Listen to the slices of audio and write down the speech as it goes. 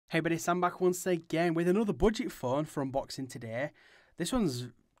Hey buddy, Sam back once again with another budget phone for unboxing today. This one's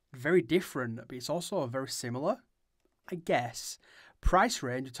very different, but it's also very similar, I guess. Price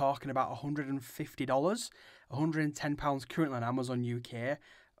range, we're talking about $150, £110 currently on Amazon UK.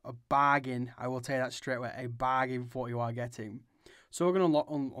 A bargain, I will tell you that straight away, a bargain for what you are getting. So we're going to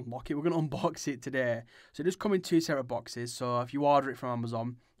unlock it, we're going to unbox it today. So it does come in two separate boxes, so if you order it from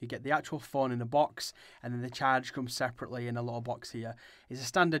Amazon, you get the actual phone in a box, and then the charge comes separately in a little box here. It's a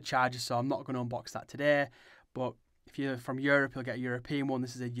standard charger, so I'm not going to unbox that today, but if you're from Europe, you'll get a European one.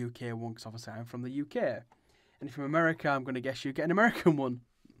 This is a UK one, because obviously I'm from the UK. And if you're from America, I'm going to guess you get an American one.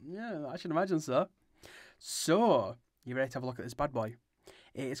 Yeah, I should imagine so. So, you ready to have a look at this bad boy?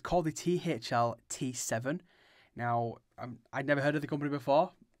 It's called the THL T7. Now, I'd never heard of the company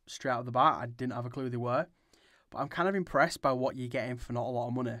before. Straight out of the bat, I didn't have a clue who they were. But I'm kind of impressed by what you're getting for not a lot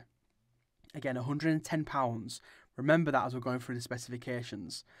of money. Again, £110. Remember that as we're going through the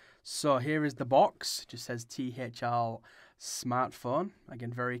specifications. So here is the box. It just says THL smartphone.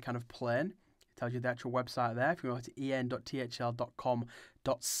 Again, very kind of plain. It tells you the actual website there. If you go to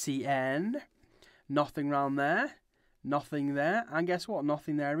en.thl.com.cn. Nothing around there. Nothing there. And guess what?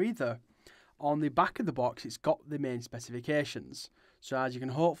 Nothing there either. On the back of the box, it's got the main specifications. So as you can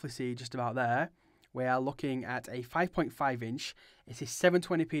hopefully see just about there, we are looking at a 5.5 inch. It's a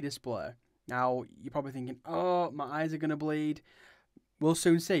 720p display. Now, you're probably thinking, oh, my eyes are going to bleed. We'll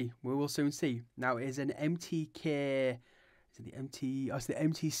soon see. We will soon see. Now, it is an MTK, is it the MT? Oh, it's the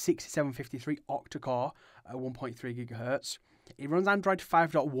MT6753 Octa core at 1.3 gigahertz. It runs Android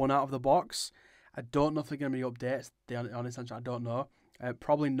 5.1 out of the box. I don't know if they're going to be updates. The honest answer, I don't know.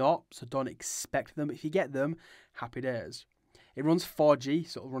 Probably not, so don't expect them. If you get them, happy days. It runs 4G,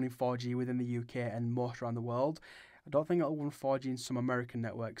 so it'll run in 4G within the UK and most around the world. I don't think it'll run 4G in some American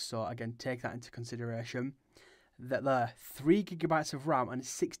networks, so again, take that into consideration. That there are 3 gigabytes of RAM and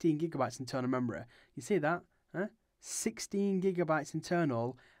 16 gigabytes internal memory. You see that? Huh? 16 gigabytes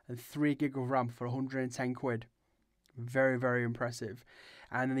internal and 3 gig of RAM for 110 quid. Very, very impressive.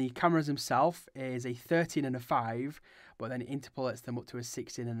 And then the cameras themselves is a 13 and a 5, but then it interpolates them up to a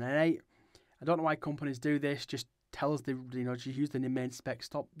 16 and an 8. I don't know why companies do this. Just tell us just use the main spec.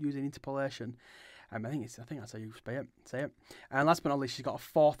 Stop using interpolation. I think that's how you say it. And last but not least, she's got a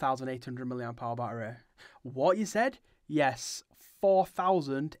 4,800 milliamp hour battery. What you said? Yes,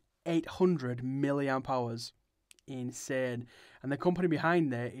 4,800 milliamp hours. Insane. And the company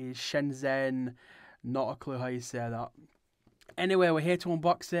behind there is Shenzhen. Not a clue how you say that. Anyway, we're here to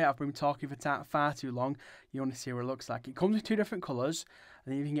unbox it. I've been talking for far too long. You want to see what it looks like. It comes in 2 different colours.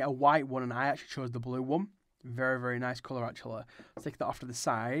 And then you can get a white one, and I actually chose the blue one. Very, very nice colour, actually. Let's take that off to the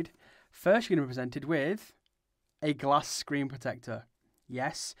side. First, you're going to be presented with a glass screen protector.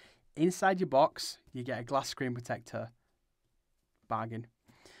 Yes, inside your box, you get a glass screen protector. Bargain.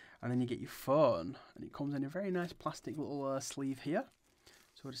 And then you get your phone. And it comes in a very nice plastic little sleeve here.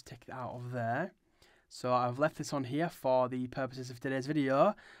 So we'll just take it out of there. So I've left this on here for the purposes of today's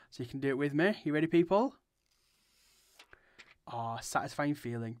video, so you can do it with me. You ready, people? Oh, satisfying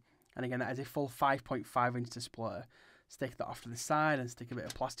feeling. And again, that is a full 5.5 inch display. Let's take that off to the side and stick a bit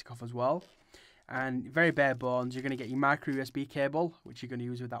of plastic off as well. And very bare bones, you're going to get your micro USB cable, which you're going to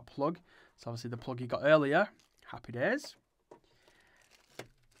use with that plug. So obviously the plug you got earlier. Happy days.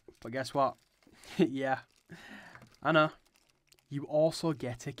 But guess what? Yeah, I know. You also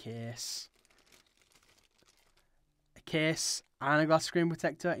get a case. Case and a glass screen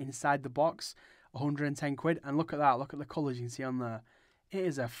protector inside the box, 110 quid. And look at that, look at the colours you can see on there. It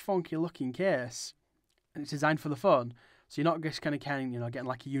is a funky looking case, and it's designed for the phone. So you're not just kind of getting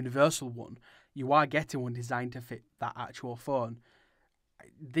like a universal one. You are getting one designed to fit that actual phone.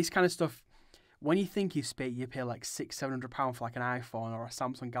 This kind of stuff, when you think you pay like £600-700 for like an iPhone or a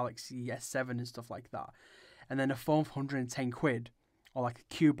Samsung Galaxy S7 and stuff like that, and then a phone for 110 quid or like a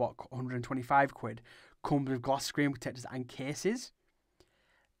Cubot 125 quid comes with glass screen protectors and cases.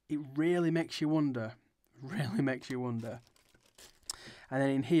 It really makes you wonder. Really makes you wonder. And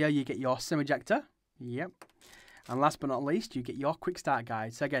then in here you get your SIM ejector. Yep. And last but not least, you get your quick start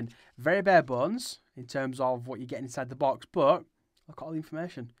guide. So again, very bare bones in terms of what you get inside the box, but look at all the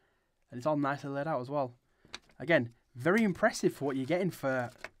information. And it's all nicely laid out as well. Again, very impressive for what you're getting for,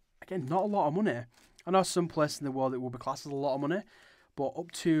 again, not a lot of money. I know some places in the world it will be classed as a lot of money, but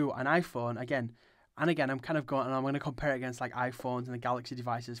up to an iPhone, again, I'm kind of going, and I'm going to compare it against like iPhones and the Galaxy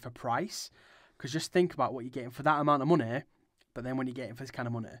devices for price. Because just think about what you're getting for that amount of money, but then when you're getting for this kind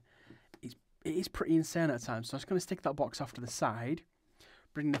of money, it is pretty insane at times. So I'm just going to stick that box off to the side,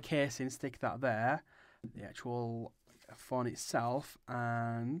 bring the case in, stick that there, the actual phone itself,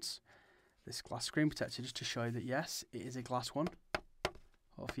 and this glass screen protector just to show you that yes, it is a glass one.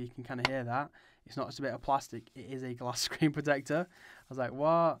 Hopefully you can kind of hear that. It's not just a bit of plastic, it is a glass screen protector. I was like,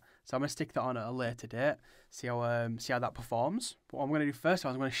 what? So I'm going to stick that on at a later date, see how that performs. But what I'm going to do first,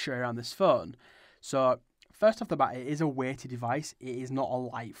 I'm going to show you around this phone. So first off the bat, it is a weighted device. It is not a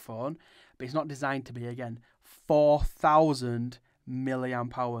light phone, but it's not designed to be. Again, 4,000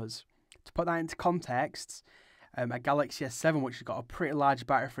 milliamp hours. To put that into context, a Galaxy S7, which has got a pretty large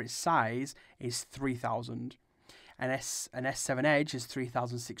battery for its size, is 3,000. An S7 Edge is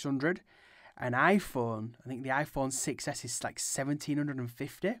 3,600. An iPhone, I think the iPhone 6S is like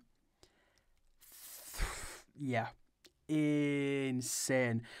 1,750. Yeah,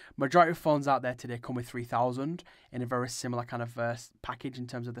 insane. Majority of phones out there today come with 3,000 in a very similar kind of package in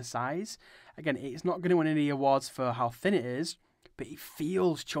terms of the size. Again, it's not going to win any awards for how thin it is, but it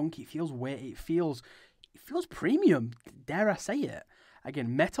feels chunky, it feels weighty, it feels premium, dare I say it.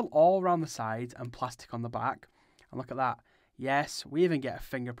 Again, metal all around the sides and plastic on the back. And look at that. Yes, we even get a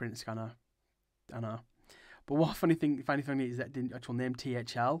fingerprint scanner. I know. But what funny thing is that the actual name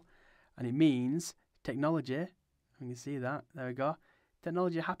THL, and it means technology. You can see that. There we go.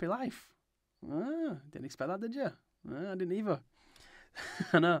 Technology, happy life. Didn't expect that, did you? I didn't either.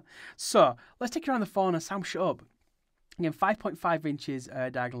 I know. So let's take you around the phone and Sam, shut up. Again, 5.5 inches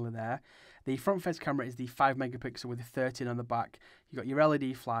diagonally there. The front face camera is the 5 megapixel with the 13 on the back. You've got your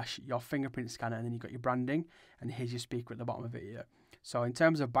LED flash, your fingerprint scanner, and then you've got your branding. And here's your speaker at the bottom of it here. So in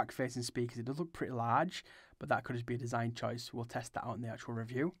terms of back-facing speakers, it does look pretty large, but that could just be a design choice. We'll test that out in the actual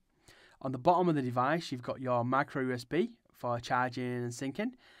review. On the bottom of the device, you've got your micro USB for charging and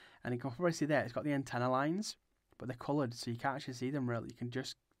syncing. And you can probably see there, it's got the antenna lines, but they're coloured, so you can't actually see them really. You can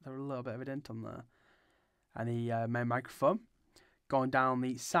just, there's a little bit of a dent on there. And the main microphone. Going down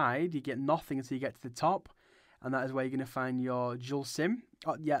the side, you get nothing until you get to the top, and that is where you're going to find your dual SIM.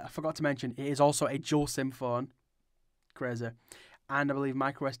 Oh yeah, I forgot to mention, it is also a dual SIM phone. Crazy. And I believe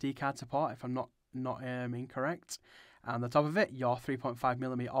micro SD card support, if I'm not incorrect. And on the top of it, your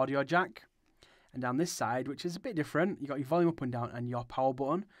 3.5mm audio jack. And down this side, which is a bit different, you got your volume up and down and your power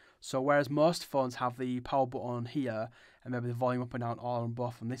button. So whereas most phones have the power button here and maybe the volume up and down all on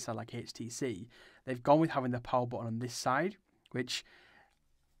both on this side like HTC, they've gone with having the power button on this side, which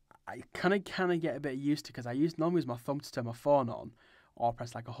I kind of get a bit used to because I normally use my thumb to turn my phone on or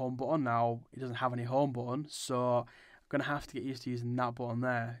press like a home button. Now it doesn't have any home button, so I'm going to have to get used to using that button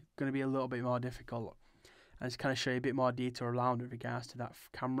there. It's going to be a little bit more difficult. And just kind of show you a bit more detail around with regards to that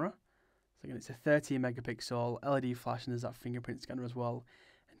camera. So again, it's a 13 megapixel LED flash and there's that fingerprint scanner as well,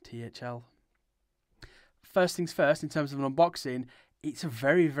 and THL. First things first, in terms of an unboxing, it's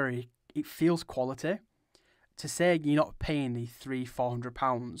a it feels quality. To say you're not paying the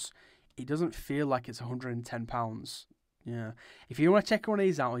 £400, it doesn't feel like it's £110. Yeah. If you want to check one of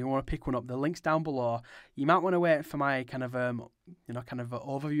these out or you want to pick one up, the link's down below. You might want to wait for my kind of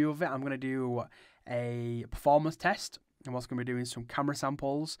overview of it. I'm going to do a performance test. I'm also going to be doing some camera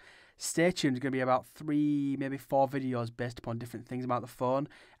samples. Stay tuned. There's going to be about 3, maybe 4 videos based upon different things about the phone,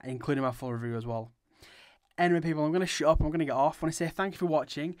 including my full review as well. Anyway, people, I'm going to shut up. I'm going to get off. I want to say thank you for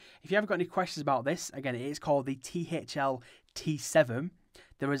watching. If you haven't got any questions about this, again, it is called the THL T7.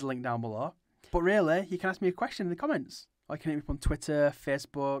 There is a link down below. But really, you can ask me a question in the comments. Or you can hit me up on Twitter,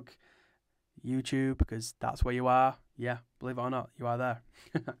 Facebook, YouTube, because that's where you are. Yeah, believe it or not, you are there.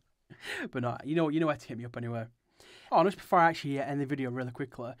 But no, you know where to hit me up anyway. Oh, just before I actually end the video really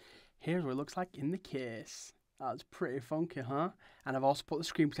quickly, here's what it looks like in the case. That's pretty funky, huh? And I've also put the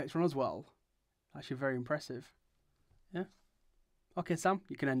screen protector on as well. Actually very impressive. Yeah. Okay, Sam,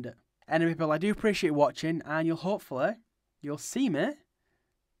 you can end it. Anyway, people, I do appreciate watching, and you'll see me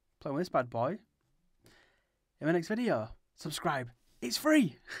playing with this bad boy in my next video. Subscribe. It's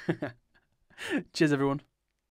free. Cheers, everyone.